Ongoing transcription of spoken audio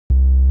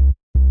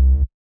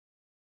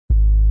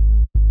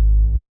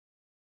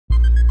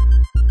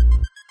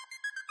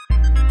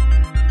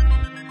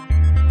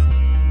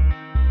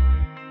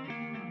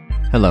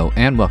Hello,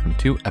 and welcome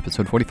to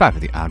episode 45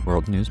 of the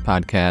Oddworld News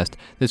Podcast.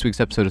 This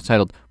week's episode is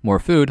titled More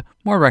Food,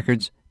 More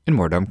Records, and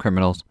More Dumb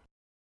Criminals.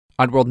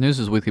 Oddworld News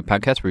is a weekly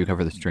podcast where we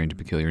cover the strange and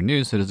peculiar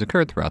news that has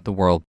occurred throughout the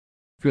world.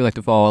 If you would like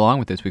to follow along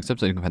with this week's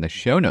episode, you can find the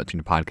show notes in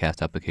your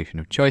podcast application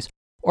of choice,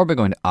 or by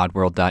going to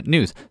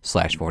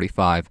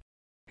oddworld.news/45.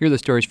 Here are the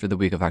stories for the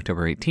week of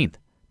October 18th,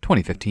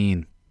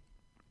 2015.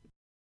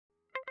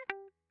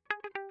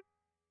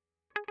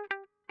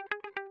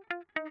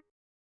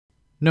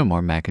 No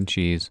more mac and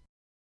cheese.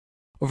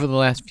 Over the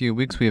last few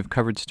weeks, we have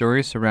covered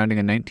stories surrounding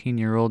a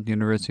 19-year-old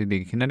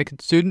University of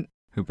Connecticut student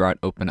who brought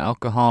open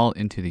alcohol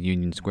into the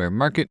Union Square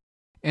Market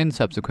and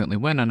subsequently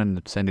went on an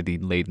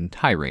obscenity-laden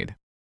tirade.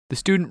 The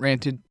student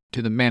ranted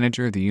to the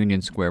manager of the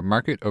Union Square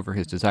Market over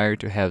his desire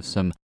to have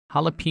some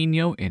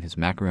jalapeno in his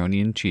macaroni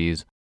and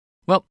cheese.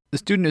 Well, the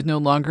student is no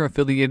longer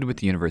affiliated with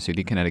the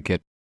University of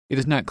Connecticut. It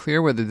is not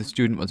clear whether the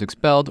student was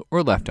expelled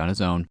or left on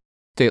his own.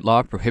 State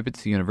law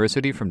prohibits the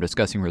university from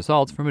discussing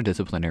results from a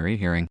disciplinary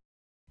hearing.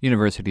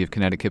 University of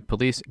Connecticut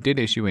Police did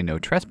issue a no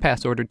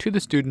trespass order to the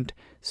student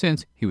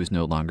since he was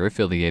no longer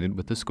affiliated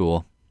with the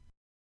school.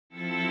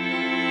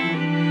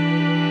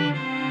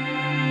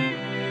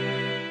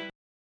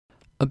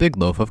 A big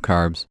loaf of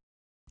carbs.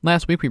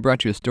 Last week we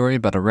brought you a story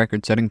about a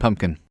record-setting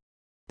pumpkin.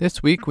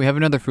 This week we have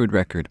another food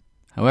record.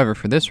 However,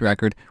 for this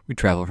record, we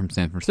travel from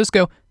San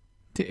Francisco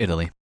to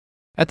Italy.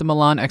 At the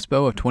Milan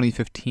Expo of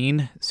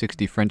 2015,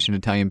 60 French and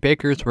Italian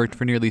bakers worked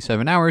for nearly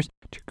 7 hours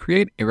to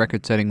create a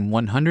record-setting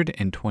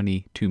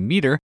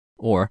 122-meter,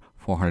 or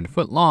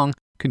 400-foot-long,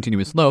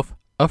 continuous loaf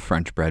of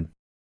French bread.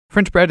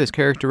 French bread is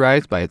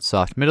characterized by its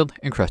soft middle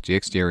and crusty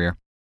exterior.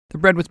 The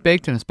bread was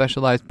baked in a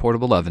specialized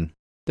portable oven.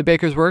 The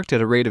bakers worked at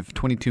a rate of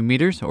 22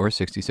 meters, or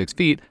 66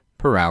 feet,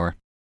 per hour.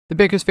 The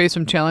bakers faced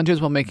some challenges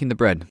while making the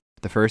bread.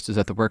 The first is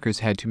that the workers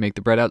had to make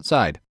the bread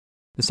outside.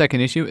 The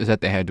second issue is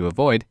that they had to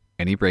avoid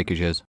any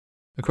breakages.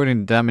 According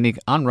to Dominique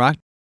Enroch,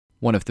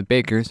 one of the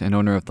bakers and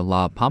owner of the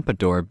La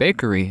Pompadour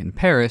Bakery in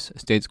Paris,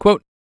 states,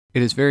 quote,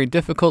 "It is very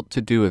difficult to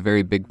do a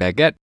very big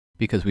baguette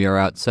because we are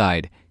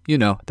outside. You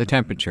know, the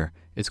temperature.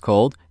 It's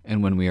cold,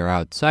 and when we are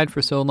outside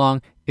for so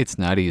long, it's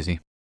not easy."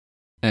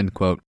 End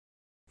quote.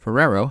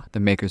 Ferrero, the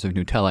makers of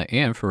Nutella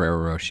and Ferrero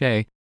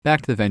Rocher,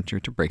 backed the venture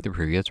to break the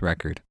previous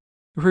record.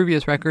 The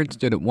previous record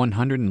stood at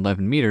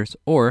 111 meters,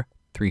 or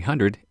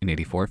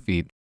 384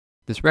 feet.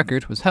 This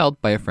record was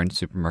held by a French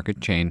supermarket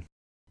chain.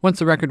 Once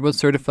the record was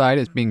certified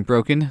as being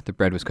broken, the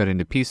bread was cut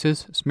into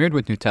pieces, smeared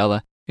with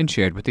Nutella, and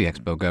shared with the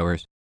expo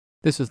goers.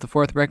 This is the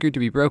fourth record to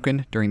be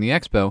broken during the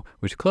expo,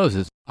 which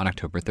closes on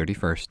October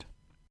 31st.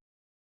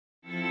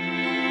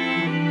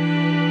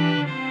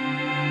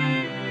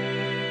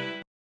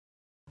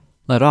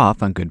 Let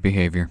off on good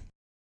behavior.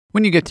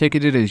 When you get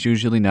ticketed, it is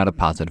usually not a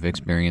positive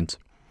experience.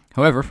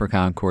 However, for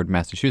Concord,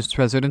 Massachusetts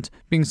residents,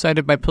 being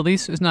cited by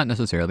police is not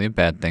necessarily a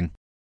bad thing.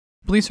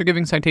 Police are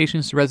giving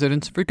citations to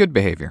residents for good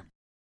behavior.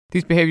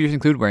 These behaviors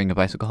include wearing a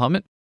bicycle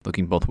helmet,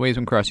 looking both ways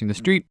when crossing the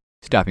street,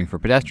 stopping for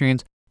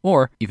pedestrians,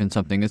 or even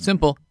something as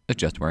simple as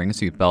just wearing a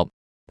seatbelt.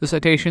 The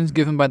citations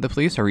given by the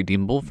police are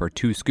redeemable for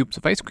 2 scoops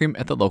of ice cream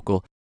at the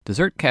local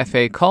dessert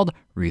cafe called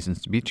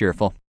Reasons to be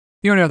Cheerful.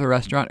 The owner of the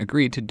restaurant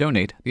agreed to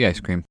donate the ice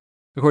cream.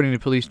 According to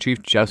Police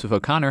Chief Joseph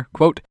O'Connor,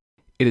 quote,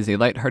 "It is a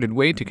lighthearted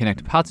way to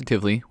connect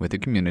positively with the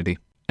community."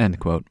 End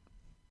quote.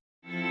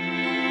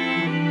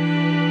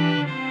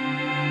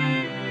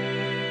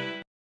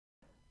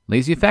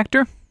 Lazy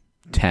factor?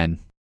 10.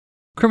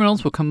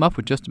 Criminals will come up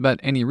with just about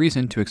any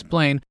reason to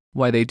explain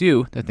why they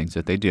do the things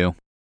that they do.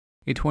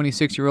 A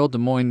 26-year-old Des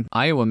Moines,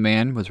 Iowa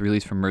man was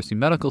released from Mercy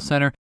Medical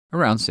Center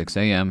around 6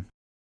 a.m.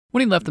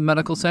 When he left the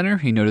medical center,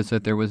 he noticed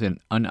that there was an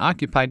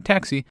unoccupied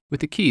taxi with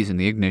the keys in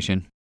the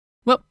ignition.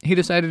 Well, he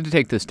decided to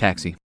take this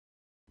taxi.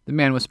 The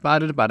man was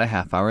spotted about a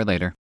half hour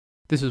later.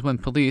 This is when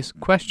police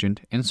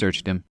questioned and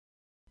searched him.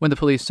 When the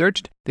police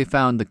searched, they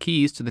found the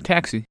keys to the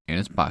taxi in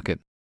his pocket.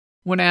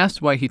 When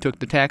asked why he took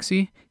the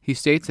taxi, he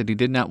states that he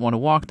did not want to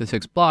walk the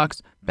 6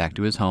 blocks back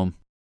to his home.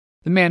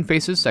 The man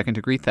faces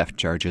second-degree theft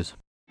charges.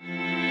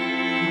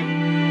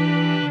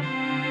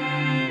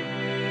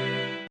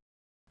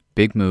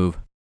 Big move.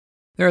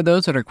 There are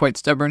those that are quite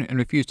stubborn and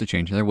refuse to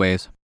change their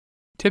ways.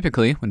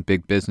 Typically, when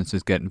big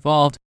businesses get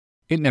involved,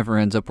 it never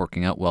ends up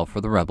working out well for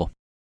the rebel.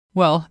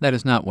 Well, that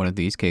is not one of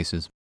these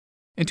cases.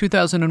 In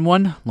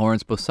 2001,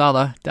 Lawrence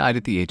Bosala died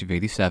at the age of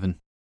 87.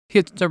 He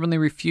had stubbornly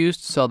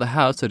refused to sell the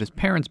house that his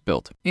parents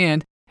built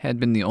and had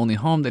been the only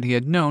home that he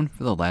had known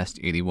for the last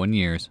 81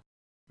 years.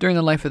 During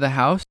the life of the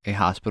house, a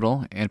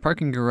hospital and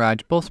parking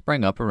garage both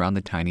sprang up around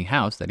the tiny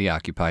house that he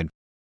occupied.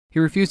 He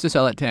refused to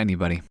sell it to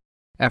anybody.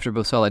 After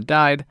Bosala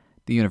died,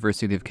 the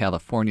University of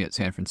California at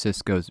San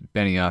Francisco's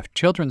Benioff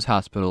Children's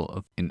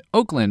Hospital in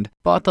Oakland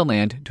bought the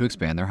land to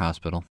expand their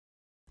hospital.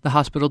 The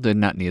hospital did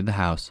not need the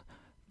house,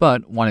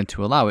 but wanted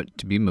to allow it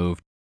to be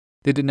moved.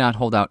 They did not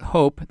hold out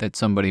hope that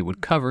somebody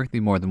would cover the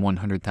more than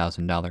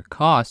 $100,000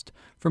 cost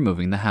for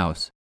moving the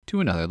house to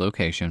another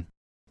location.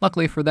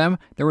 Luckily for them,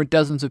 there were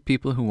dozens of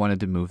people who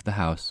wanted to move the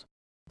house.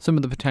 Some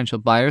of the potential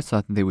buyers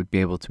thought that they would be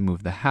able to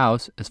move the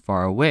house as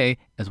far away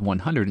as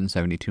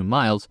 172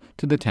 miles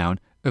to the town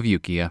of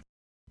Ukiah.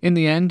 In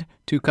the end,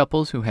 two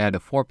couples who had a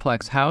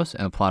fourplex house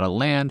and a plot of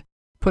land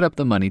put up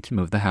the money to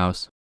move the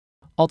house.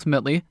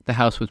 Ultimately, the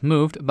house was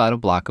moved about a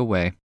block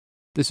away.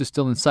 This is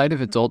still in sight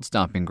of its old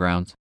stomping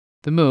grounds.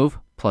 The move,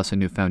 plus a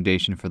new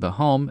foundation for the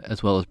home,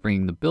 as well as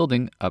bringing the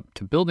building up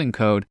to building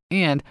code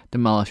and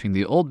demolishing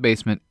the old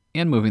basement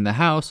and moving the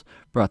house,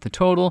 brought the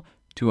total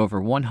to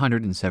over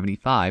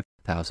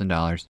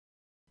 $175,000.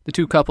 The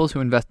two couples who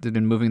invested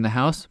in moving the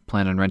house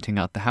plan on renting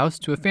out the house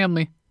to a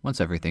family once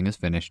everything is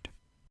finished.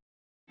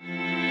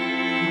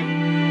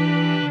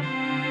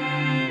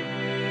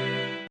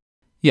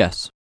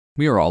 Yes,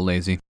 we are all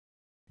lazy.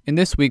 In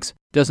this week's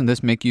Doesn't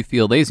This Make You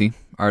Feel Lazy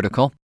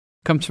article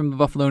comes from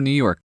Buffalo, New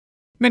York.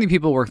 Many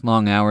people work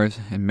long hours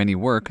and many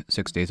work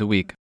 6 days a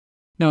week.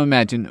 Now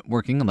imagine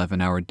working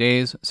 11-hour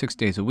days 6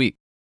 days a week.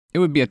 It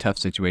would be a tough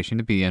situation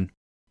to be in.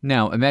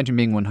 Now imagine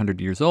being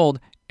 100 years old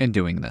and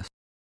doing this.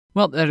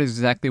 Well, that is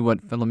exactly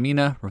what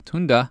Filomena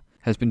Rotunda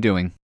has been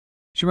doing.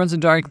 She runs a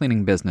dry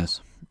cleaning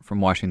business,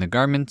 from washing the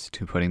garments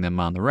to putting them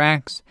on the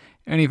racks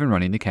and even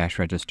running the cash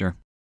register.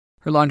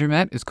 Her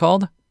laundromat is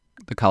called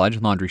the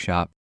College Laundry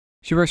Shop.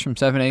 She works from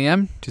 7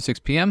 a.m. to 6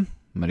 p.m.,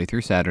 Monday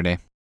through Saturday.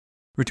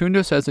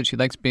 Rotunda says that she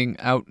likes being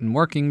out and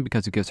working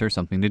because it gives her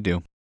something to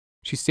do.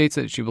 She states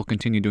that she will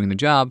continue doing the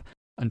job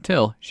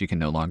until she can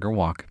no longer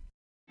walk.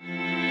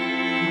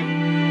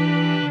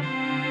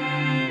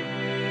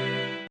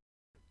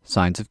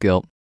 Signs of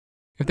guilt.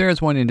 If there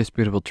is one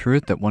indisputable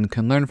truth that one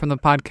can learn from the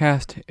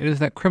podcast, it is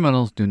that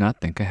criminals do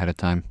not think ahead of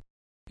time.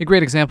 A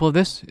great example of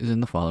this is in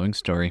the following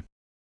story.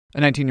 A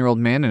 19-year-old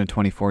man and a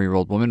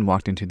 24-year-old woman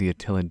walked into the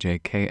Attila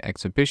J.K.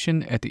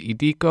 exhibition at the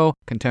Ideco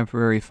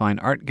Contemporary Fine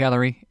Art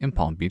Gallery in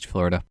Palm Beach,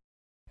 Florida.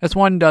 As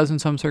one does in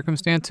some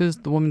circumstances,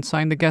 the woman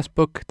signed the guest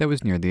book that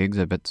was near the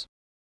exhibits.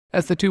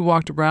 As the two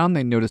walked around,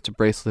 they noticed a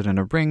bracelet and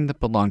a ring that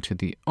belonged to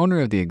the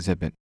owner of the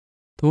exhibit.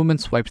 The woman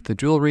swiped the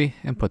jewelry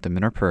and put them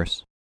in her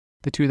purse.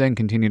 The two then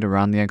continued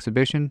around the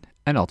exhibition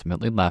and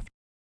ultimately left.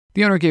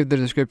 The owner gave the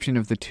description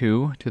of the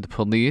two to the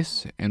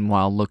police, and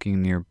while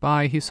looking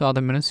nearby, he saw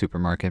them in a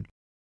supermarket.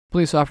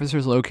 Police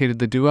officers located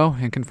the duo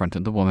and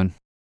confronted the woman.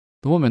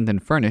 The woman then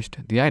furnished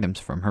the items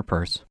from her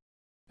purse.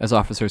 As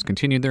officers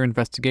continued their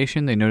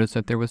investigation, they noticed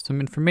that there was some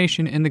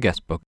information in the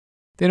guest book.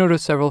 They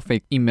noticed several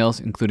fake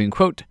emails, including,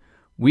 quote,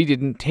 "We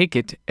didn't take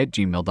it at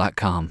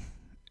gmail.com,"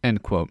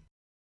 end quote.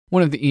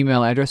 One of the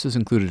email addresses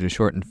included a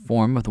shortened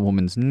form of the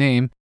woman's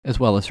name, as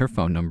well as her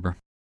phone number.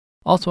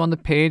 Also on the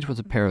page was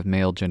a pair of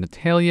male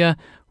genitalia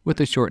with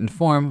a shortened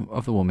form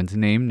of the woman's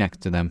name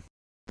next to them.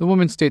 The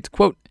woman states,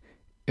 quote,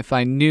 "If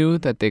I knew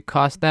that they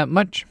cost that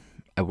much,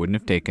 I wouldn't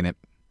have taken it,"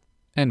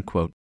 end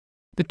quote.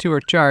 The two are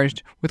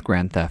charged with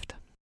grand theft.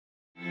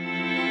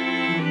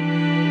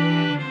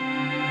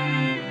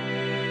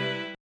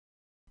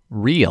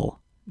 Real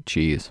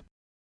cheese.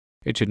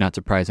 It should not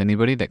surprise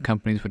anybody that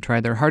companies would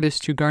try their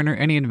hardest to garner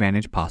any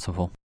advantage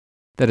possible.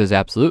 That is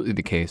absolutely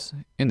the case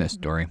in this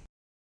story.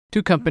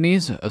 Two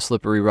companies of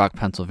Slippery Rock,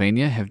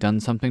 Pennsylvania have done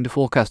something to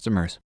fool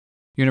customers.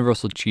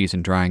 Universal Cheese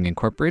and Drying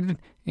Incorporated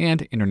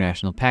and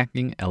International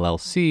Packing,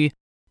 LLC,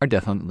 are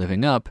definitely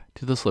living up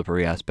to the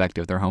slippery aspect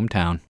of their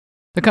hometown.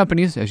 The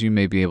companies, as you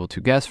may be able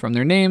to guess from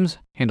their names,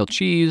 handle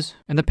cheese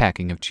and the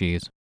packing of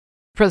cheese.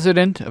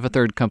 President of a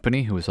third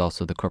company, who is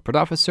also the corporate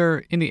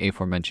officer in the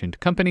aforementioned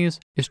companies,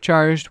 is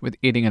charged with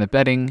aiding and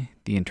abetting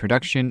the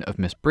introduction of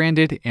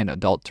misbranded and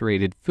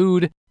adulterated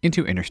food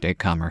into interstate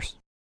commerce.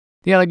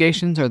 The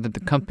allegations are that the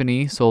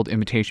company sold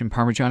imitation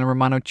Parmigiano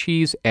Romano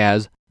cheese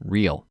as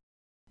real,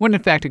 when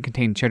in fact it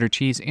contained cheddar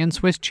cheese and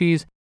Swiss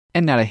cheese,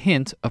 and not a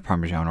hint of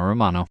Parmigiano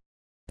Romano.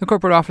 The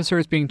corporate officer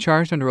is being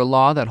charged under a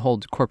law that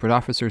holds corporate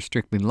officers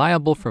strictly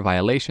liable for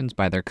violations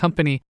by their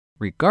company,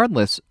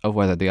 regardless of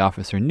whether the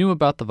officer knew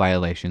about the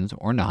violations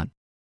or not.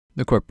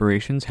 The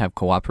corporations have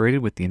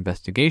cooperated with the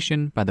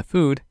investigation by the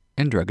Food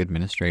and Drug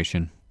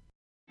Administration.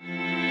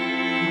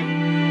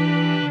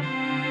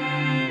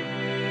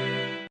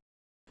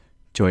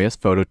 Joyous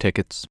photo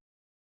tickets.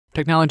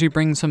 Technology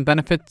brings some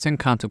benefits and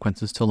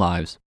consequences to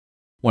lives.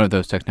 One of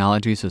those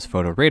technologies is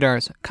photo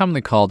radars,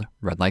 commonly called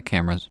red light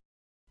cameras.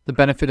 The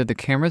benefit of the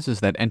cameras is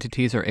that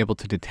entities are able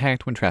to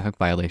detect when traffic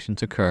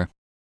violations occur.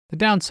 The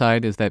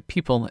downside is that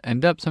people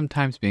end up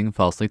sometimes being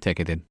falsely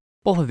ticketed.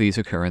 Both of these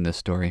occur in this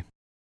story.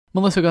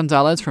 Melissa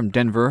Gonzalez from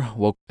Denver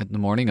woke in the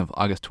morning of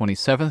August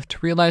 27th to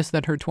realize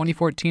that her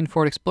 2014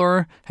 Ford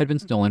Explorer had been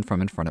stolen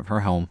from in front of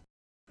her home.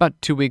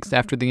 About 2 weeks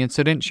after the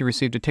incident, she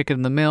received a ticket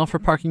in the mail for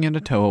parking in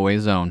a tow-away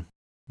zone.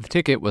 The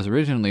ticket was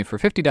originally for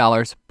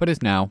 $50, but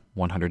is now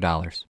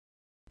 $100.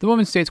 The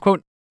woman states,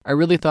 quote, "I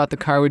really thought the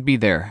car would be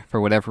there.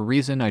 For whatever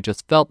reason, I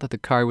just felt that the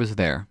car was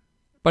there,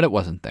 but it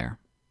wasn't there,"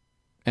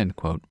 end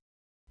quote.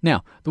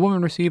 Now, the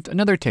woman received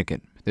another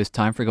ticket, this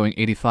time for going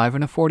 85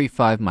 in a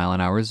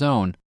 45-mile-an-hour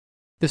zone.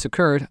 This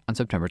occurred on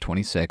September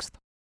 26th.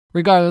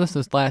 Regardless,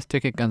 this last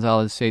ticket,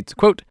 Gonzalez states,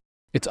 quote,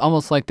 "It's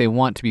almost like they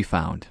want to be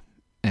found,"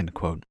 end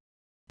quote.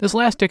 This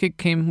last ticket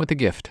came with a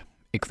gift,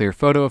 a clear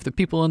photo of the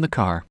people in the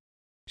car.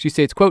 She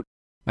states, quote,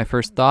 "My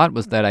first thought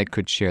was that I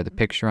could share the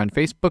picture on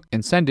Facebook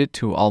and send it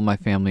to all my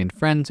family and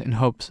friends in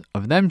hopes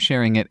of them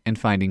sharing it and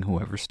finding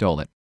whoever stole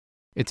it.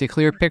 It's a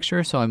clear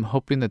picture, so I'm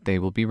hoping that they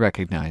will be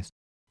recognized.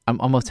 I'm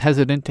almost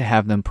hesitant to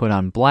have them put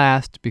on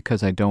blast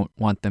because I don't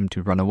want them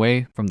to run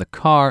away from the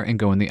car and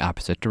go in the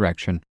opposite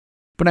direction.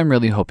 But I'm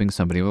really hoping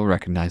somebody will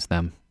recognize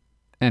them."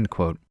 End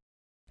quote.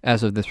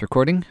 As of this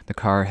recording, the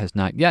car has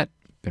not yet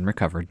been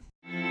recovered.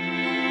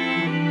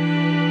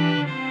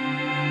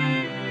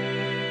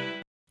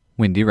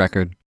 Windy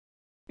record.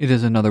 It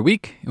is another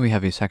week, and we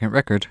have a second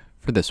record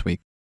for this week.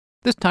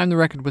 This time the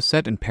record was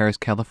set in Paris,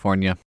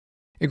 California.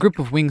 A group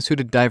of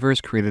wingsuited divers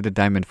created a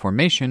diamond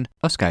formation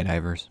of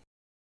skydivers.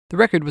 The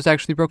record was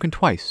actually broken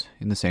twice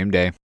in the same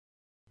day.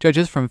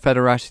 Judges from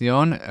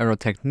Fédération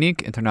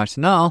Aérotechnique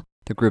Internationale,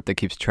 the group that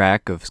keeps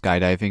track of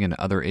skydiving and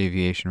other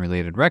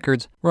aviation-related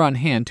records, were on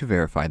hand to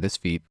verify this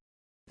feat.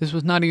 This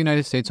was not a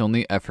United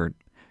States-only effort.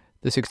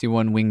 The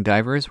 61 winged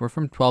divers were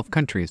from 12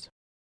 countries.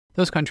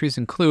 Those countries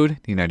include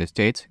the United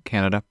States,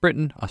 Canada,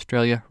 Britain,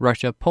 Australia,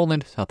 Russia,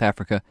 Poland, South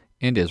Africa,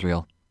 and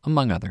Israel,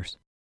 among others.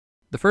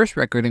 The first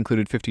record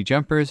included 50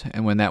 jumpers,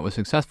 and when that was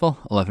successful,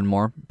 11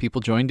 more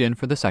people joined in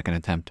for the second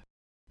attempt.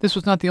 This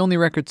was not the only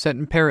record set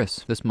in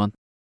Paris this month.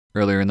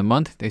 Earlier in the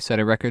month, they set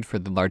a record for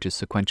the largest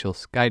sequential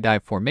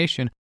skydive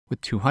formation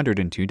with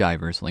 202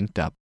 divers linked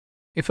up.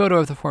 A photo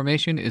of the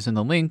formation is in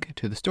the link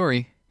to the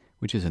story,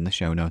 which is in the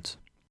show notes.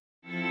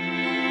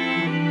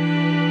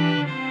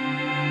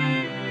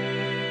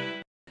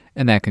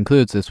 And that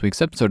concludes this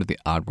week's episode of the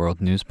Oddworld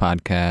News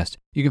Podcast.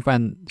 You can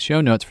find show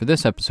notes for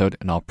this episode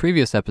and all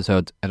previous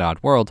episodes at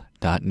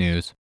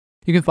oddworld.news.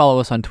 You can follow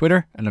us on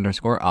Twitter at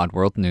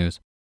 _oddworldnews.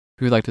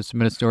 If you'd like to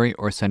submit a story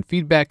or send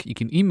feedback, you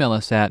can email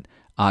us at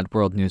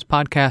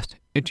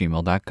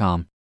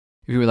oddworldnewspodcast@gmail.com.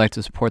 If you would like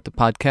to support the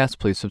podcast,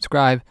 please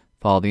subscribe,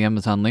 follow the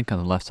Amazon link on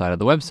the left side of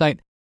the website,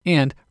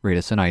 and rate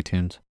us on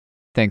iTunes.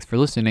 Thanks for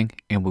listening,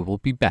 and we will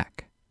be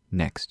back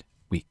next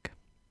week.